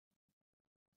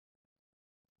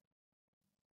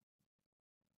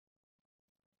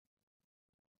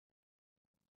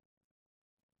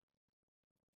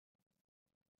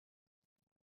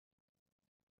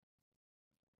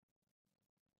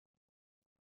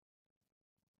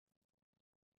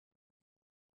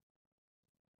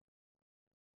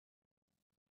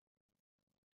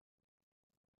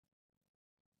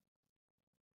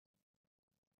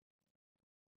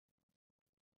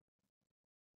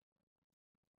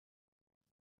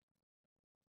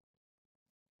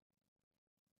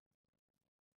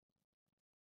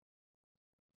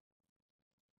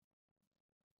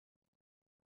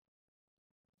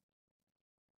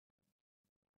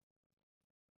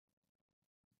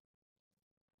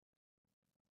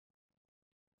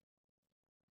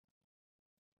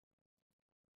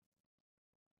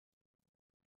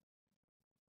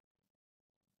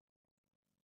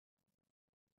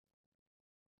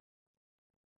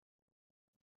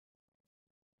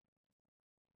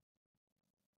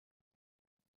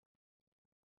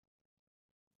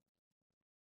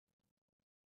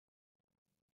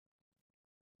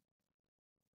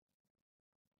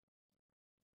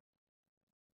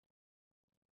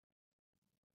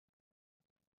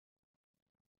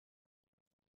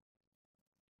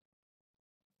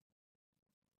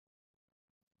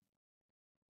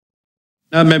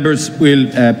Now, members, we'll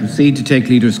proceed to take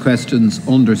leaders' questions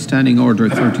under Standing Order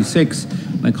 36.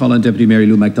 I call on Deputy Mary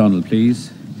Lou McDonald,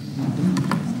 please.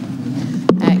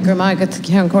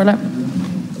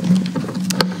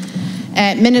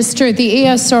 Minister, the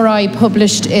ESRI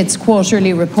published its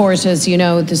quarterly report, as you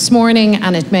know, this morning,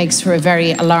 and it makes for a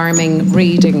very alarming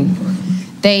reading.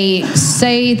 They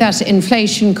say that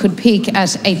inflation could peak at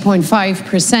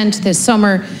 8.5% this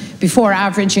summer before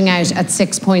averaging out at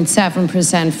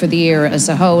 6.7% for the year as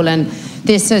a whole. And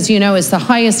this, as you know, is the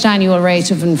highest annual rate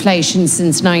of inflation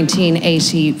since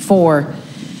 1984.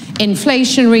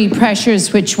 Inflationary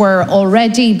pressures, which were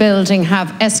already building, have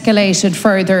escalated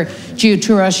further due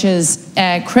to Russia's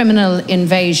criminal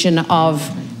invasion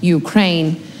of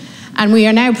Ukraine. And we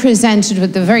are now presented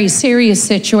with a very serious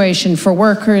situation for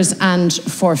workers and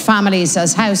for families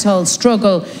as households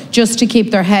struggle just to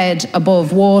keep their head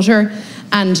above water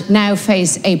and now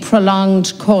face a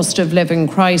prolonged cost of living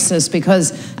crisis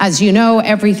because, as you know,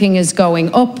 everything is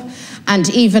going up. And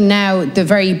even now, the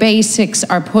very basics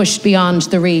are pushed beyond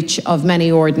the reach of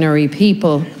many ordinary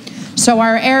people. So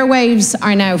our airwaves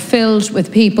are now filled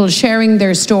with people sharing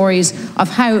their stories of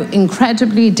how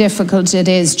incredibly difficult it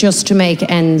is just to make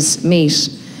ends meet.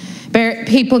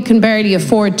 People can barely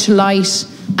afford to light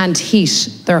and heat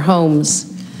their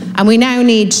homes. And we now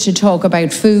need to talk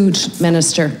about food,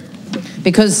 Minister,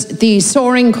 because the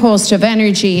soaring cost of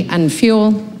energy and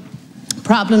fuel,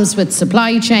 problems with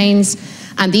supply chains,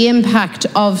 and the impact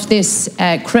of this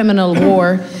criminal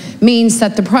war means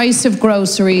that the price of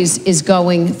groceries is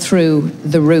going through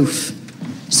the roof.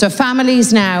 So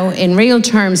families now, in real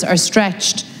terms, are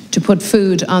stretched to put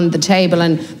food on the table,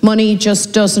 and money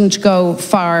just doesn't go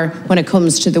far when it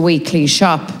comes to the weekly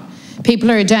shop.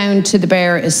 People are down to the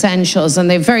bare essentials, and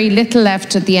they've very little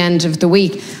left at the end of the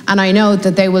week. And I know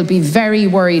that they will be very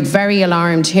worried, very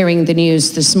alarmed hearing the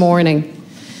news this morning.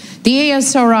 The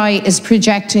ESRI is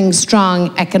projecting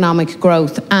strong economic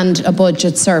growth and a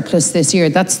budget surplus this year.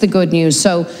 That's the good news.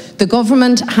 So the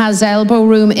government has elbow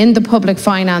room in the public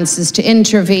finances to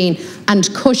intervene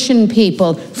and cushion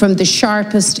people from the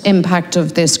sharpest impact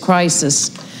of this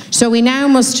crisis. So we now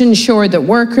must ensure that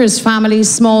workers, families,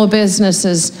 small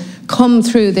businesses come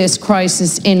through this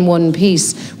crisis in one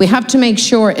piece. We have to make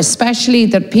sure, especially,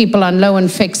 that people on low and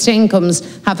fixed incomes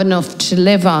have enough to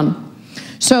live on.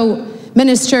 So,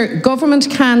 Minister, government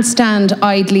can't stand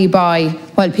idly by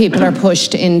while people are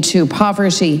pushed into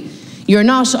poverty. You're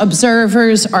not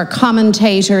observers or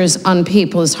commentators on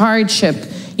people's hardship.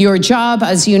 Your job,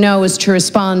 as you know, is to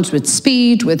respond with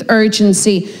speed, with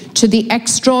urgency, to the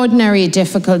extraordinary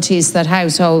difficulties that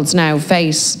households now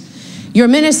face. Your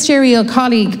ministerial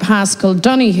colleague, Paschal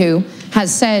Donoghue,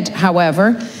 has said,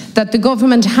 however, that the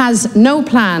government has no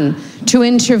plan to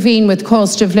intervene with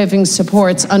cost of living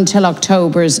supports until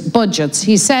October's budgets.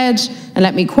 He said, and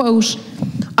let me quote,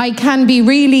 "I can be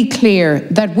really clear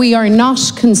that we are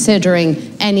not considering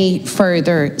any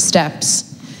further steps."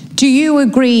 Do you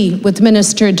agree with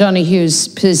Minister Donoghue's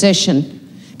position?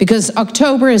 Because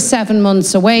October is 7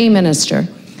 months away, Minister,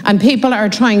 and people are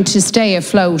trying to stay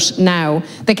afloat now.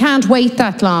 They can't wait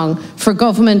that long for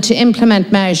government to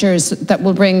implement measures that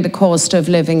will bring the cost of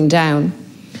living down.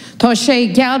 Tá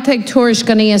sé gealtaigh tuairis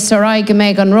go ESRI go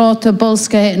méid an ráta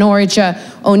bolsca in orja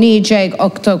ó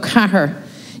 9-8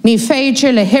 Ní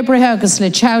féidir le hibrithe agus le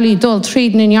teaghlaí dul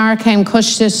tríd na Nearcéim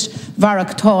costas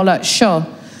mharachtála seo.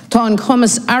 Tá an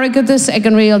chumas airgeadas ag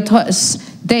an rialtas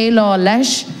dé lá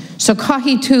leis, so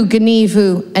caithfí tú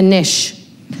gníomhú anois.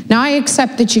 Now, I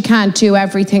accept that you can't do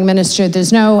everything, Minister.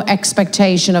 There's no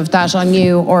expectation of that on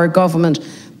you or government.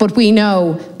 But we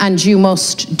know, and you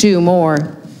must do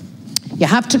more. You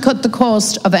have to cut the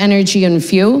cost of energy and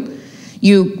fuel.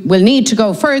 You will need to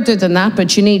go further than that,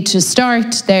 but you need to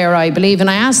start there, I believe. And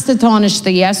I asked the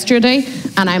Taoiseach yesterday,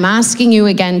 and I'm asking you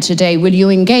again today, will you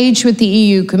engage with the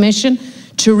EU Commission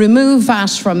to remove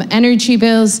VAT from energy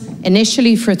bills,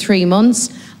 initially for 3 months,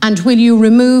 and will you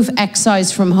remove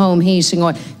excise from home heating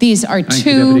oil? These are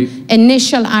two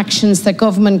initial actions that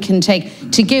government can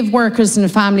take to give workers and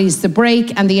families the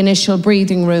break and the initial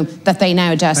breathing room that they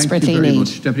now desperately need. Thank you very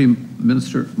much. Deputy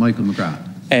Minister Michael McGrath.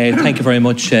 Thank you very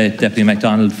much, Deputy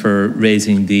McDonald, for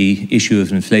raising the issue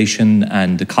of inflation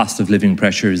and the cost of living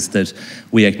pressures that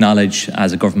we acknowledge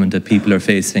as a government that people are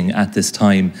facing at this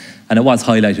time. And it was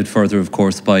highlighted further, of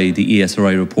course, by the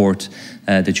ESRI report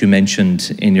that you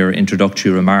mentioned in your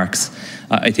introductory remarks.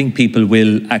 I think people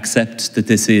will accept that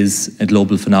this is a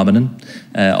global phenomenon.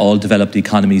 All developed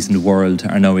economies in the world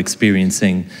are now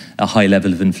experiencing a high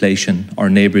level of inflation. Our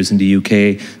neighbours in the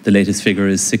UK, the latest figure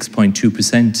is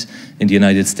 6.2%. In the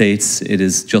United States, it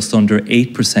is just under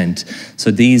 8%.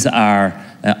 So these are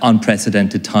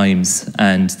unprecedented times,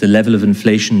 and the level of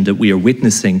inflation that we are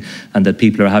witnessing and that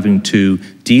people are having to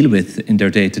deal with in their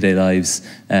day-to-day lives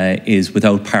is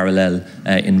without parallel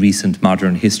in recent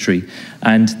modern history.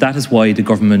 And that is why the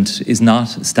government is not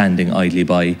standing idly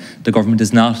by. The government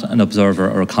is not an observer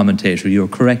or a commentator. You're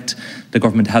correct. The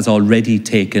government has already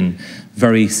taken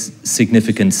very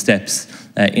significant steps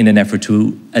in an effort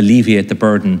to alleviate the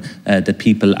burden that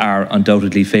people are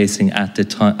undoubtedly facing at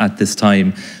this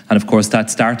time. And of course, that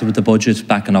started with the budget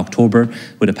back in October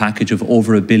with a package of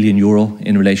over €1 billion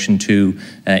in relation to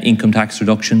income tax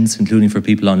reductions, including for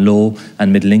people on low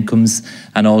and middle incomes,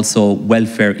 and also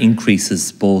welfare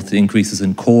increases, both increases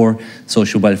in core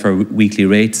social welfare weekly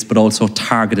rates, but also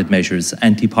targeted measures,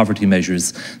 anti-poverty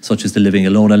measures, such as the living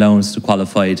alone allowance, the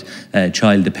qualified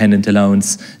child dependent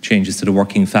allowance, changes to the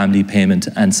working family payment,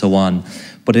 and so on.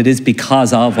 But it is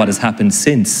because of what has happened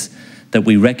since that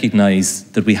we recognise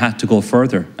that we had to go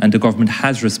further, and the government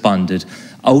has responded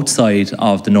outside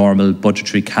of the normal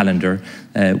budgetary calendar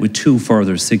with 2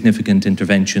 further significant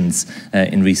interventions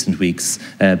in recent weeks.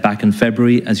 Back in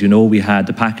February, as you know, we had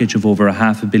a package of over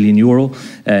 €500 million,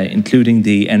 including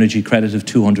the energy credit of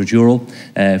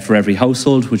 €200 for every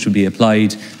household, which will be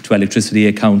applied to electricity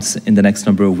accounts in the next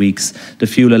number of weeks. The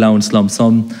fuel allowance lump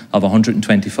sum of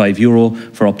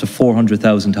 €125 for up to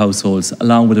 400,000 households,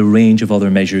 along with a range of other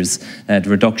measures. The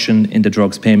reduction in the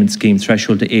drugs payment scheme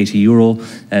threshold to €80,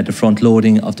 the front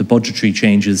loading of the budgetary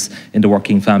changes in the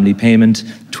working family payment,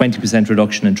 20%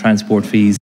 reduction in transport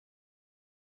fees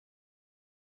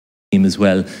as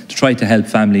well, to try to help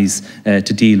families to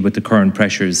deal with the current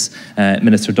pressures.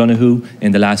 Minister Donoghue,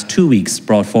 in the last 2 weeks,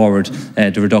 brought forward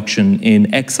the reduction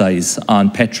in excise on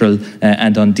petrol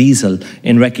and on diesel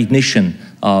in recognition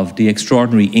of the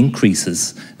extraordinary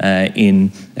increases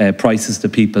in prices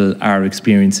that people are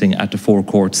experiencing at the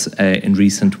forecourts in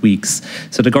recent weeks.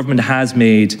 So the government has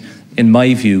made, in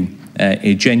my view,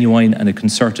 a genuine and a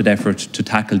concerted effort to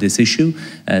tackle this issue.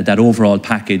 That overall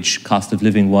package, cost of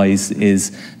living wise,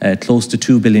 is close to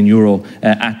 €2 billion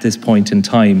at this point in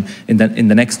time. In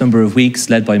the next number of weeks,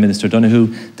 led by Minister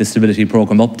Donoghue, the Stability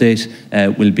Programme update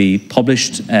will be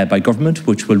published by government,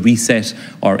 which will reset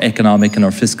our economic and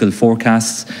our fiscal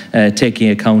forecasts, taking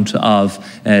account of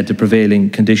the prevailing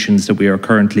conditions that we are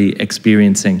currently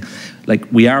experiencing.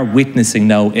 We are witnessing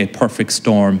now a perfect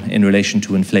storm in relation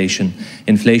to inflation.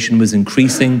 Inflation was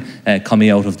increasing coming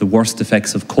out of the worst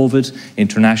effects of COVID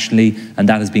internationally, and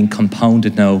that has been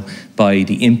compounded now by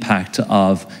the impact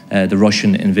of the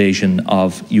Russian invasion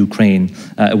of Ukraine.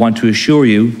 I want to assure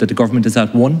you that the government is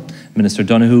at one. Minister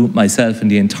Donoghue, myself and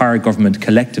the entire government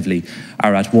collectively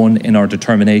are at one in our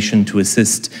determination to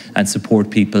assist and support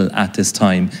people at this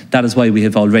time. That is why we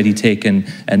have already taken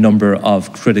a number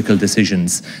of critical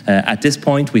decisions. At this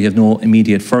point, we have no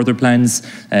immediate further plans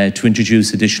to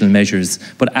introduce additional measures,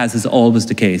 but as is always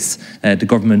the case, the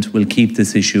government will keep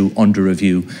this issue under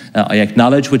review. I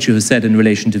acknowledge what you have said in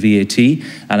relation to VAT,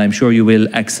 and I'm sure you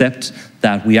will accept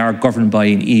that we are governed by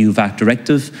an EU VAT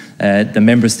directive. The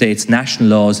Member States' national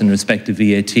laws in respect of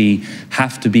VAT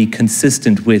have to be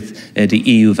consistent with the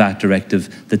EU VAT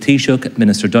directive. The Taoiseach,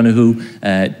 Minister Donoghue,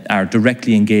 are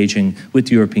directly engaging with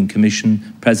the European Commission,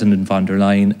 President von der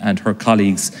Leyen and her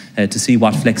colleagues to see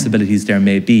what flexibilities there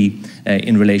may be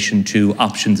in relation to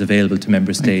options available to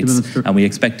Member States. And we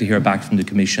expect to hear back from the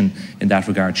Commission in that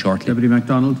regard shortly. Deputy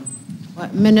McDonald.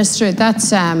 Minister,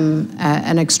 that's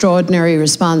an extraordinary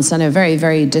response and a very,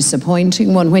 very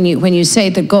disappointing one. When you say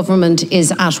the government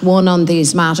is at one on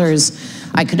these matters,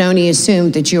 I can only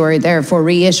assume that you are therefore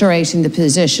reiterating the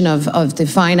position of the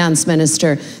Finance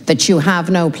Minister that you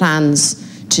have no plans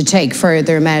to take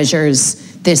further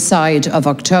measures this side of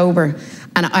October.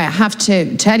 And I have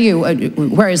to tell you,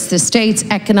 whereas the state's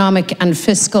economic and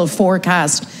fiscal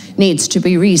forecast needs to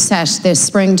be reset this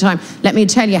springtime, let me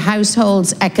tell you,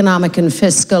 households' economic and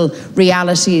fiscal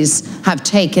realities have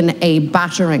taken a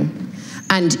battering.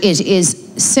 And it is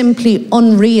simply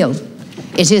unreal.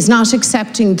 It is not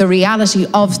accepting the reality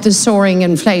of the soaring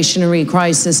inflationary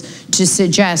crisis to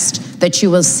suggest that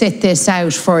you will sit this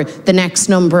out for the next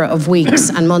number of weeks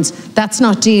and months. That's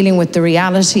not dealing with the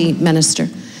reality, Minister.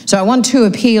 So I want to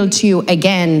appeal to you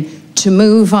again to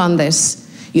move on this.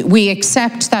 We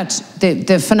accept that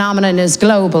the phenomenon is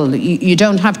global. You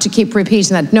don't have to keep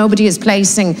repeating that. Nobody is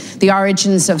placing the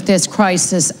origins of this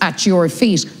crisis at your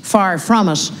feet, far from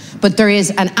it. But there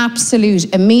is an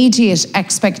absolute immediate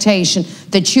expectation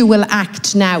that you will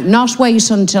act now, not wait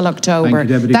until October.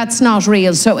 That's not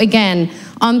real. So again,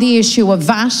 on the issue of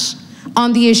VAT,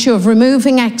 on the issue of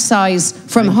removing excise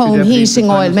from home heating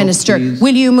oil, Minister,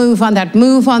 will you move on that?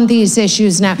 Move on these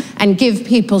issues now and give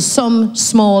people some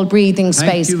small breathing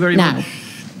space now.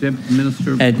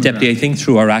 Minister. Deputy, I think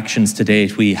through our actions to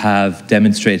date, we have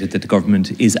demonstrated that the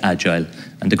government is agile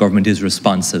and the government is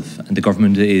responsive and the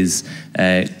government is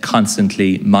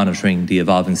constantly monitoring the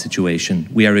evolving situation.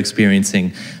 We are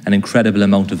experiencing an incredible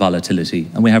amount of volatility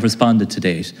and we have responded to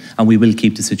date, and we will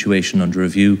keep the situation under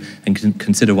review and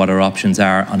consider what our options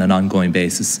are on an ongoing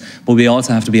basis. But we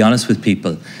also have to be honest with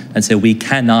people and say we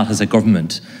cannot, as a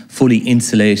government, fully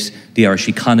insulate the Irish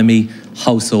economy,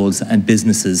 households and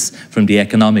businesses from the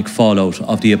economic fallout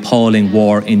of the appalling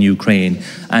war in Ukraine,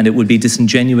 and it would be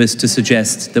disingenuous to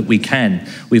suggest that we can.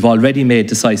 We've already made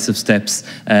decisive steps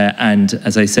and,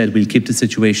 as I said, we'll keep the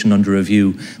situation under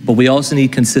review, but we also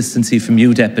need consistency from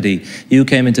you, Deputy. You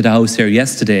came into the House here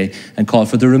yesterday and called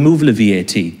for the removal of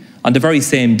VAT. On the very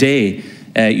same day,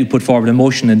 you put forward a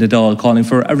motion in the Dáil calling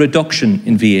for a reduction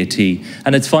in VAT.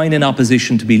 And it's fine in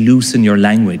opposition to be loose in your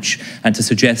language and to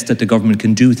suggest that the government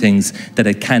can do things that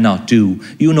it cannot do.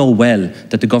 You know well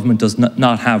that the government does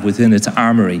not have within its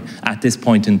armoury at this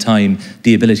point in time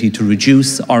the ability to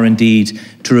reduce or indeed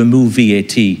to remove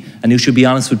VAT. And you should be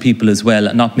honest with people as well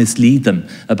and not mislead them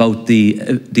about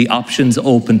the options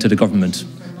open to the government.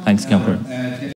 Thanks, Councillor.